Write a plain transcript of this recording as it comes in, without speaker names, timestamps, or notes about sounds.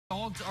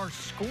Dogs are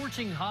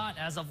scorching hot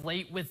as of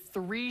late with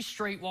 3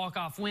 straight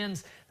walk-off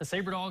wins. The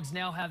Sabre Dogs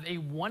now have a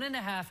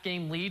 1.5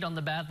 game lead on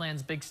the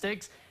Badlands Big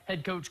Sticks.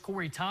 Head coach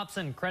Corey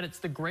Thompson credits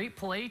the great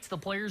play to the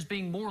players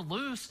being more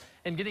loose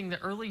and getting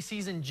the early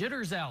season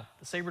jitters out.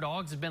 The Sabre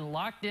Dogs have been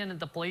locked in at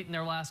the plate in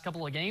their last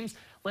couple of games,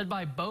 led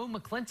by Bo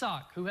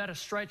McClintock, who had a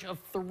stretch of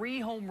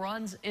 3 home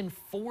runs in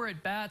 4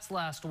 at-bats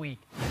last week.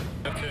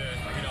 Obviously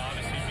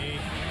me,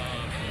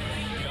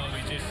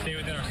 we just stay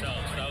within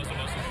ourselves. That was the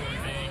most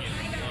important thing.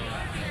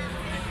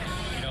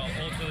 And,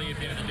 ultimately, at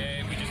the end of the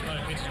day, we just kind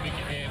of pitched we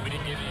could hit. We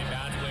didn't give any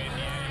bats away at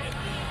the end.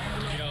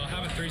 And,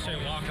 having 3 straight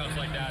walkouts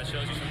like that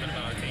shows you something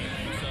about our team.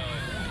 So,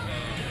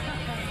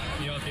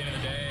 at the end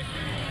of the day,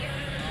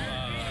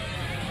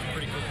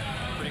 pretty cool.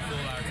 Pretty cool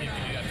that our team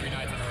can do that 3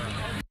 nights in a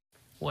row.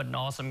 What an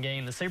awesome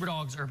game. The Sabre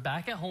Dogs are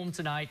back at home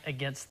tonight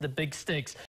against the Big Sticks.